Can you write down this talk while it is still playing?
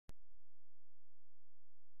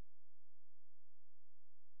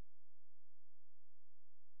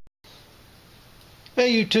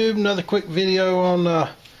Hey YouTube, another quick video on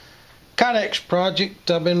Kydex project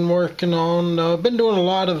I've been working on. I've been doing a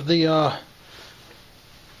lot of the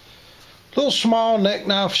little small neck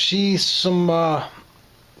knife sheaths, some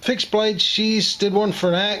fixed blade sheaths. Did one for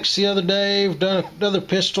an axe the other day. I've done another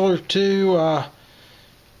pistol or two.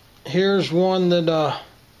 Here's one that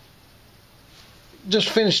just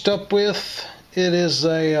finished up with. It is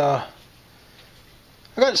a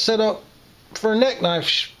I got it set up for a neck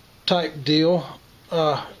knife type deal.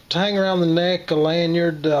 To hang around the neck, a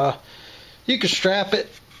lanyard. You can strap it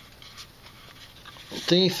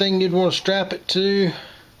to anything you'd want to strap it to.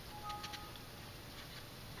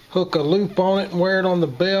 Hook a loop on it and wear it on the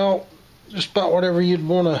belt. Just about whatever you'd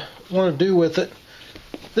want to do with it.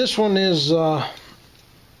 This one is for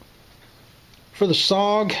the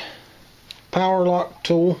SOG Powerlock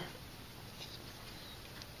tool.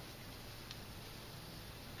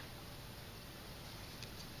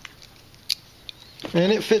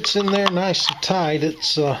 And it fits in there nice and tight.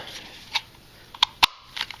 It's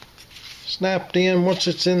snapped in. Once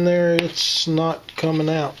it's in there, it's not coming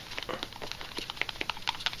out.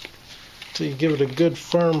 So you give it a good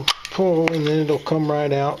firm pull and then it'll come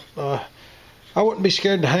right out. I wouldn't be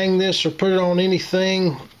scared to hang this or put it on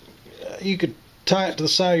anything. You could tie it to the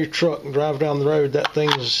side of your truck and drive down the road. That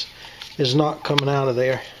thing is not coming out of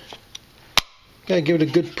there. Gotta give it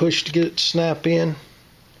a good push to get it to snap in.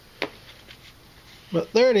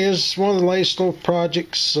 But there it is, one of the latest little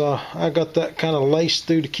projects. I got that kind of laced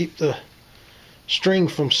through to keep the string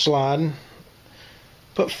from sliding.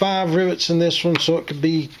 Put 5 rivets in this one so it could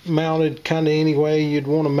be mounted kind of any way you'd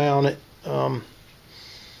want to mount it.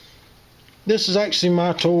 This is actually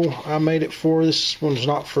my tool. I made it for. This one's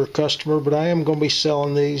not for a customer, but I am going to be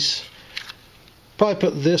selling these. Probably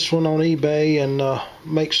put this one on eBay and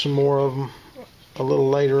make some more of them a little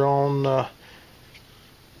later on.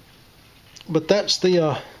 But that's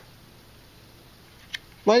the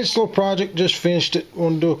latest little project. Just finished it.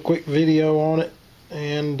 Want to do a quick video on it,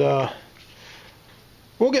 and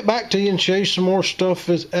we'll get back to you and show you some more stuff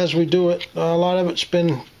as we do it. A lot of it's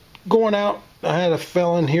been going out. I had a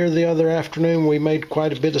fella in here the other afternoon. We made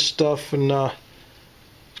quite a bit of stuff, and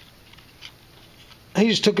he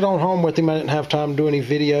just took it on home with him. I didn't have time to do any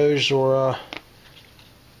videos or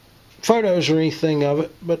photos or anything of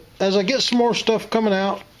it. But as I get some more stuff coming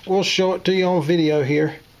out, we'll show it to you on video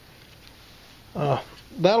here.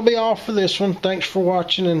 That'll be all for this one. Thanks for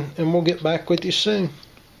watching, and we'll get back with you soon.